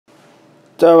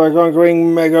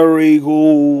Conquering Mega Regal.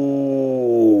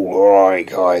 Alright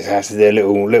guys, I have to do a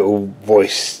little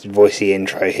voicey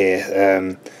intro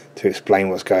here to explain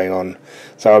what's going on.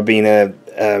 So I've been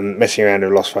messing around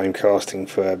with lost foam casting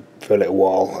for a little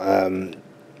while.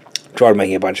 Tried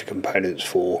making a bunch of components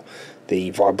for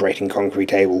the vibrating concrete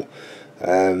table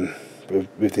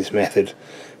with this method,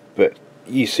 but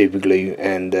use super glue,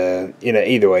 and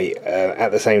either way,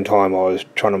 at the same time I was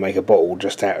trying to make a bottle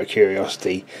just out of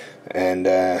curiosity, and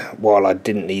while I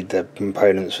didn't need the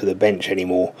components for the bench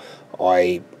anymore,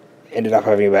 I ended up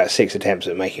having about 6 attempts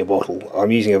at making a bottle.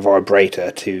 I'm using a vibrator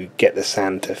to get the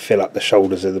sand to fill up the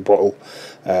shoulders of the bottle.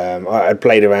 I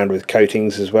played around with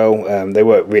coatings as well. They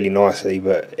work really nicely,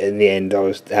 but in the end I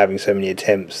was having so many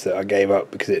attempts that I gave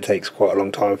up because it takes quite a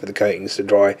long time for the coatings to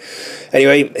dry.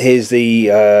 Anyway, here's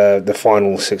the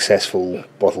final successful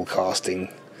bottle casting,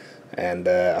 and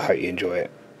I hope you enjoy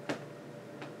it.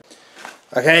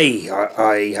 Okay,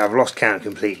 I have lost count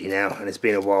completely now, and it's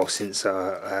been a while since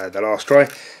the last try.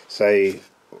 So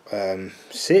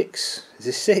 6? Is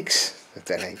this 6? I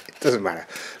don't know. It doesn't matter.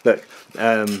 Look,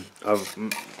 I've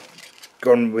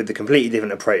gone with a completely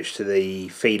different approach to the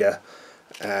feeder,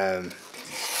 and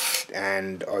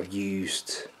I've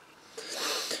used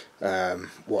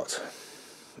much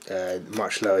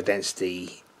lower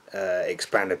density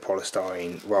expanded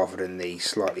polystyrene rather than the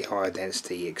slightly higher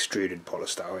density extruded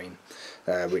polystyrene,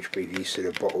 which we've used to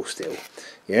the bottle still.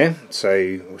 Yeah, so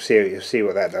you'll see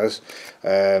what that does.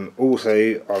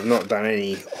 Also, I've not done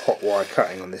any hot wire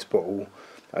cutting on this bottle.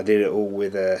 I did it all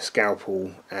with a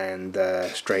scalpel and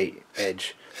straight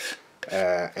edge,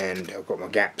 and I've got my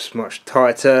gaps much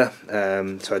tighter.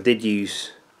 So I did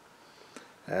use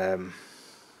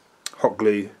hot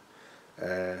glue,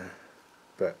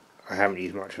 but I haven't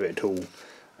used much of it at all,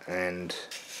 and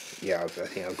yeah, I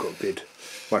think I've got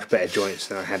much better joints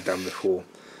than I had done before,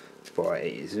 but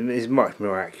it's much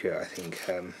more accurate, I think.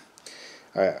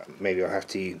 Maybe I'll have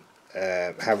to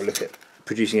have a look at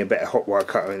producing a better hot wire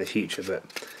cutter in the future, but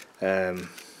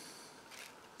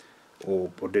or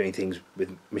doing things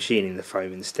with machining the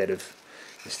foam instead of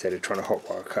trying to hot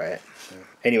wire cut it.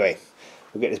 Anyway,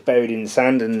 we'll get this buried in the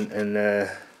sand, and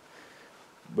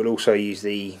we'll also use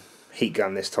the heat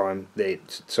gun this time. The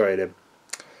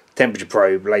temperature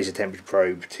probe, laser temperature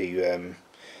probe, to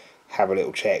have a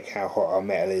little check how hot our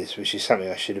metal is, which is something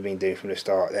I should have been doing from the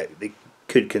start. That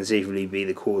could conceivably be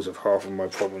the cause of half of my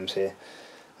problems here.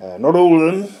 Not all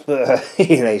of them, but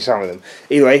some of them.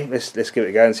 Either way, let's give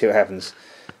it a go and see what happens.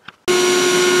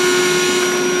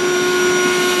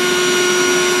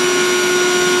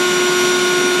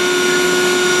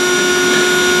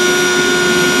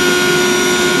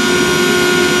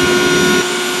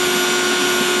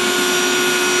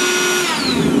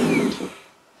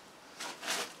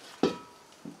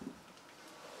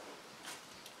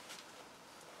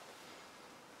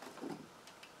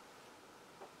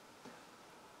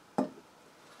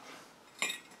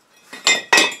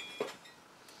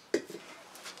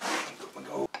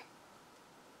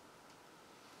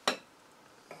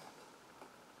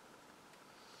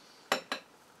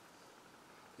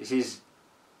 This is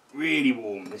really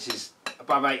warm. This is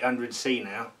above 800 C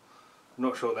now. I'm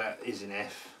not sure that is in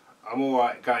F. I'm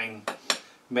alright going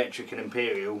metric and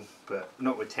imperial, but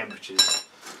not with temperatures.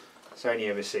 It's only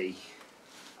ever C.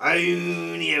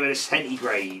 Only ever the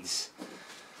centigrades.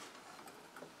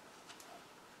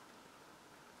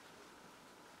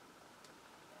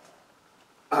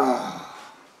 Ah.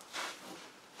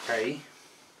 Okay.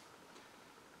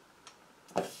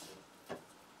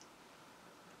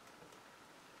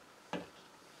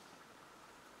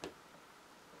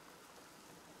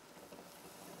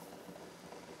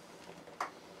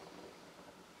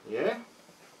 Yeah,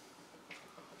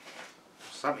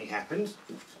 something happened.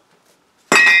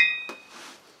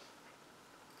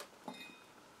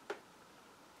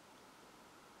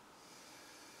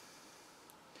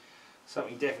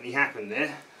 Something definitely happened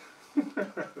there.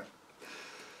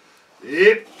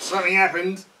 Yep, something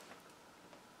happened.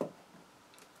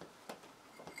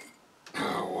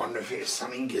 I wonder if it's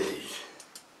something good.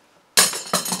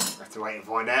 Have to wait and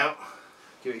find out.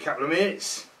 Give it a couple of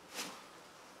minutes.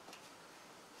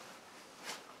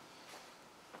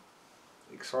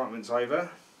 Excitement's over.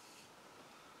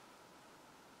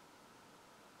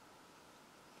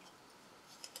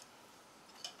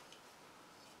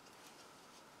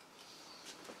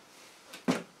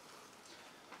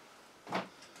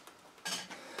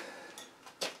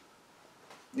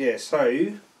 Yeah,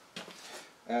 so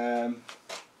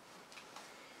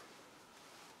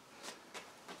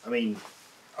I mean,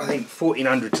 I think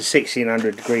 1400 to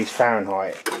 1600 degrees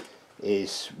Fahrenheit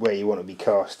is where you want to be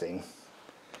casting.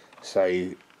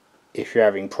 So if you're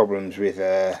having problems with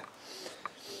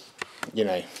you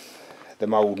know, the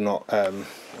mould not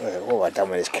what have I done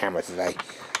with this camera today,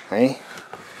 hey?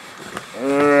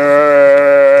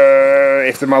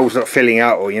 If the mould's not filling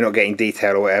out or you're not getting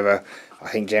detail or whatever, I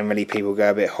think generally people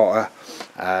go a bit hotter,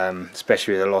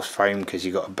 especially with the lost foam, because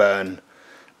you've got to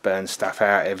burn stuff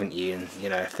out, haven't you? And you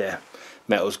know, if the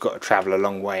metal's got to travel a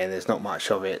long way and there's not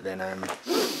much of it, then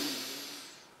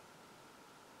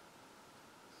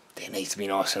it needs to be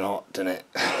nice and hot, doesn't it?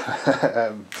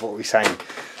 What are we saying?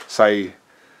 So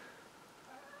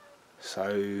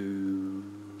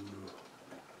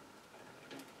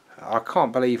I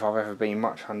can't believe I've ever been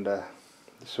much under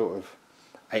the sort of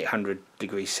 800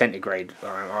 degrees centigrade.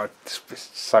 It's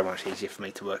so much easier for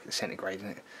me to work at centigrade, isn't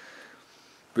it?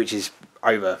 Which is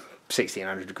over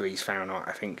 1600 degrees Fahrenheit,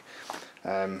 I think,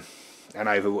 and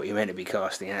over what you're meant to be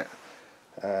casting at.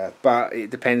 But it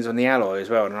depends on the alloy as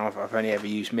well, and I've only ever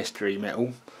used mystery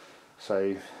metal,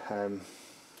 so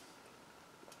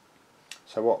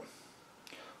what?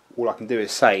 All I can do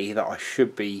is say that I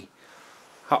should be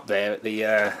up there at the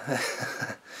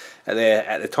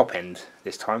at the top end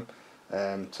this time.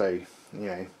 So you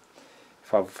know,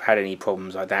 if I've had any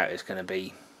problems, I doubt it's going to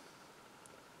be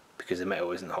because the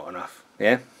metal isn't hot enough.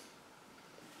 Yeah.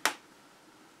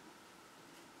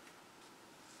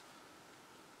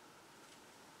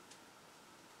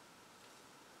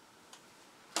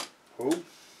 Ooh.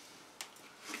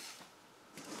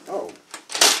 Oh,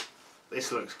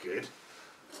 this looks good.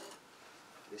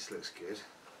 This looks good.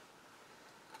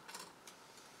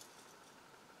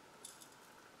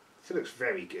 This looks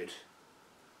very good.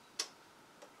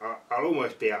 I'll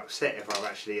almost be upset if I've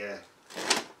actually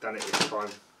done it this time.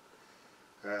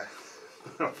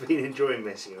 I've been enjoying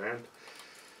messing around.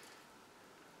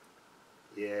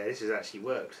 Yeah, this has actually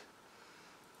worked.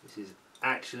 This has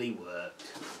actually worked.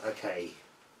 Okay.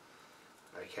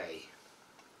 Okay.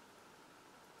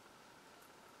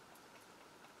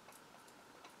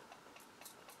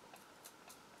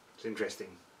 It's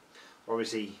interesting.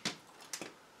 Obviously,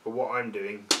 for what I'm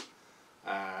doing,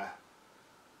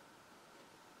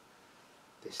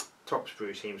 this top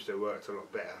sprue seems to have worked a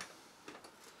lot better.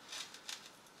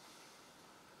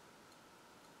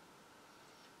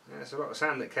 There's a lot of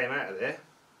sand that came out of there.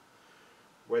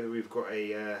 Whether we've got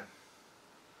a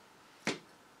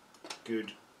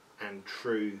good and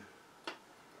true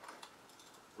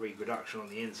reproduction on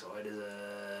the inside is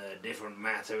a different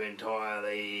matter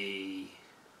entirely.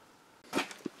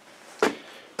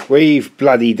 We've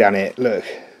bloody done it, look.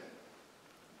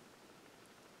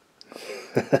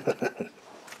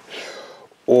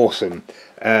 Awesome.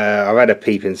 I've had a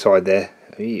peep inside there.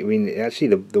 I mean, actually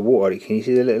the water, can you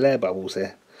see the little air bubbles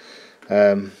there?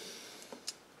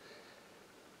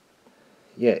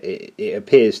 Yeah, it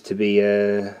appears to be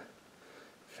a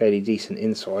fairly decent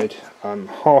inside. I'm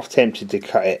half tempted to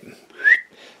cut it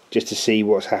just to see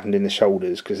what's happened in the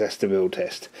shoulders, because that's the real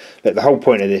test. Look, the whole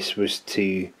point of this was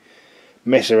to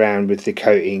mess around with the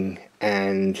coating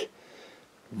and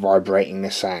vibrating the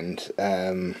sand.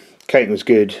 Coating was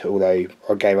good, although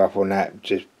I gave up on that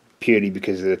just purely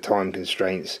because of the time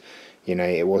constraints. You know,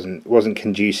 it wasn't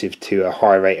conducive to a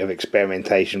high rate of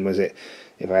experimentation, was it?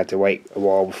 If I had to wait a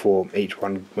while before each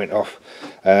one went off.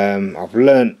 I've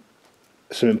learnt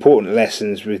some important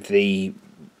lessons with the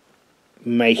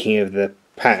making of the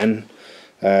pattern,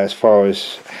 as far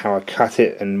as how I cut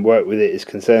it and work with it is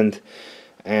concerned,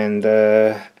 and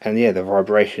yeah, the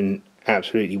vibration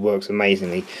absolutely works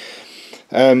amazingly.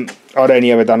 I'd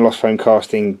only ever done lost foam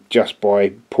casting just by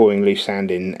pouring loose sand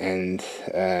in, and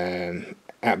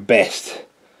at best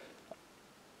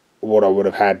what I would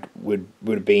have had would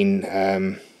have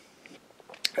been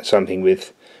something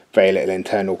with very little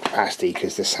internal capacity,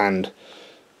 because the sand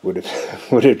would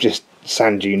have just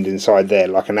sand duned inside there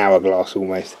like an hourglass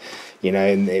almost, you know,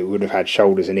 and it would have had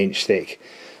shoulders an inch thick,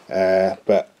 and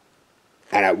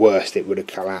at worst it would have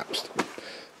collapsed.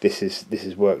 This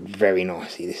has worked very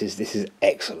nicely. This is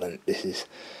excellent. This is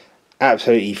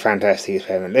absolutely fantastic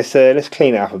experiment. Let's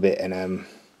clean it up a bit, and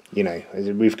you know, as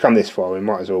we've come this far, we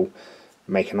might as well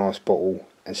make a nice bottle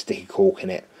and stick a cork in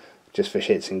it just for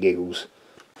shits and giggles.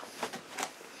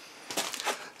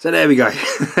 So there we go.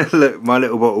 Look, my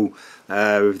little bottle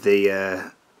with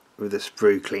the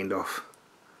sprue cleaned off.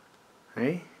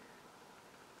 Hey,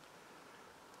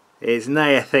 it's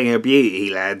no a thing of beauty,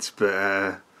 lads,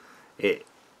 but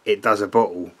it does a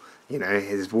bottle. You know,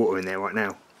 there's water in there right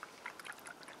now.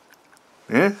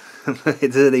 Yeah,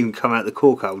 it doesn't even come out the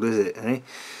cork hole, does it? Eh?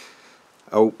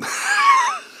 Oh.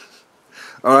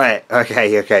 Alright,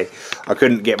 okay. I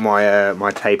couldn't get my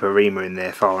my taper reamer in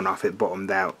there far enough, it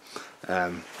bottomed out.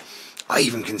 I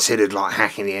even considered like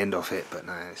hacking the end off it, but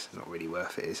no, it's not really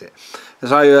worth it, is it?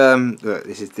 So look,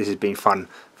 this has been fun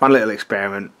little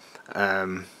experiment.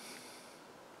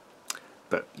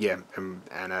 But yeah, and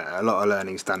a lot of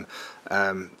learning's done.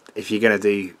 If you're going to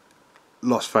do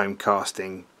lost foam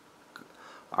casting,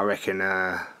 I reckon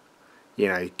you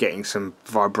know, getting some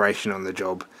vibration on the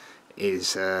job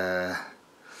is about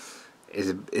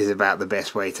the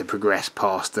best way to progress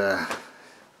past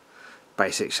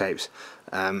basic shapes.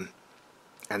 And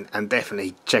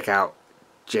definitely check out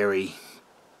Jerry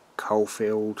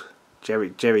Colefield,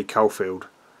 Jerry Colefield,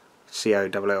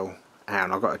 Coll. Hang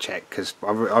on, I've got to check because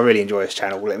I really enjoy this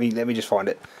channel. Let me just find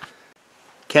it.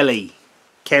 Kelly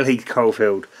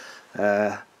Colefield,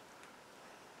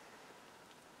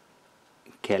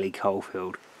 Kelly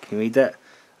Colefield. Can you read that?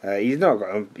 He's not got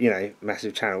a, you know,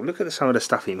 massive channel. Look at some of the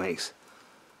stuff he makes.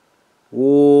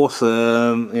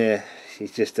 Awesome. Yeah,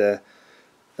 he's just look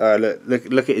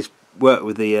at his work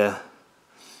with the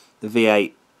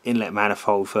V8 inlet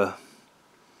manifold for.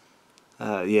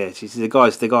 Yeah,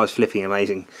 the guy's flipping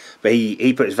amazing, but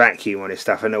he puts vacuum on his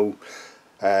stuff and all,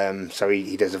 so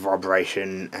he does a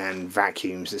vibration and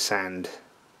vacuums the sand,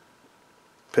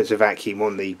 puts a vacuum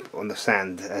on the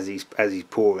sand as he's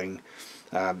pouring.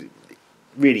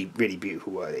 Really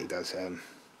beautiful work that he does.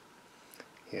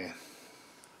 Yeah.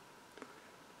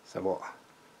 So what?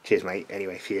 Cheers, mate.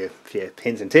 Anyway, for your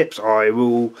hints and tips, I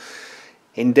will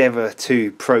endeavour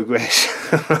to progress.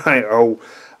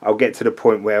 I'll get to the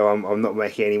point where I'm not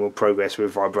making any more progress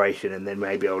with vibration, and then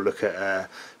maybe I'll look at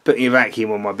putting a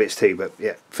vacuum on my bits too. But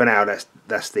yeah, for now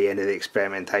that's the end of the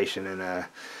experimentation, and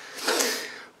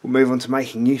we'll move on to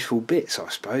making useful bits, I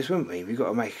suppose, won't we? We've got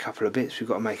to make a couple of bits. We've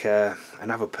got to make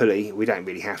another pulley. We don't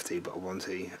really have to, but I want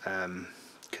to,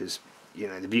 because you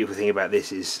know the beautiful thing about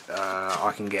this is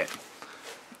I can get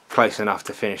close enough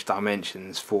to finished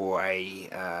dimensions for a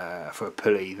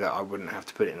pulley that I wouldn't have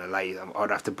to put it in a lathe. I'd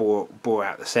have to bore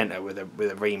out the centre with a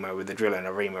reamer, with a drill and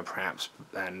a reamer perhaps,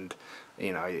 and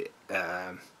you know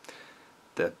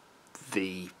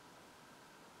the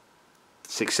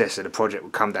success of the project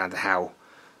would come down to how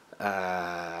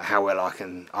well I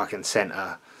can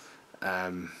centre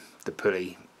the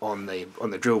pulley on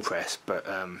the drill press. But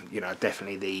you know,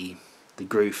 definitely the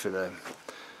groove for the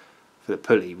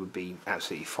pulley would be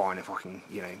absolutely fine if I can,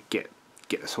 you know, get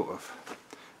the sort of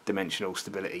dimensional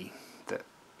stability that,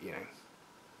 you know,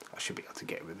 I should be able to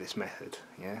get with this method.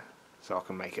 Yeah, so I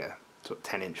can make a sort of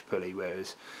 10-inch pulley,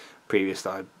 whereas previous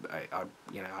I'd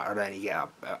only get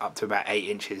up to about 8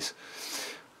 inches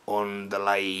on the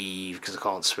lathe because I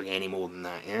can't swing any more than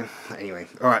that. Yeah. Anyway,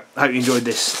 all right. I hope you enjoyed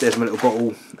this. There's my little bottle.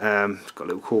 It's got a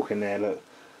little cork in there. Look.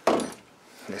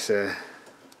 Let's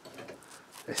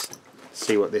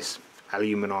see what this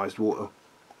aluminized water.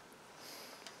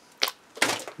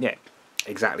 Yeah,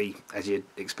 exactly as you'd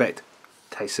expect.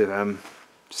 Tastes of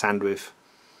sand with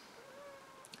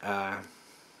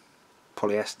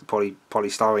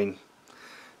polystyrene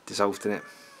dissolved in it.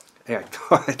 Yeah,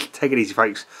 take it easy,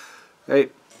 folks. Hey.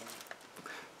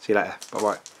 See you later. Bye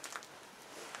bye.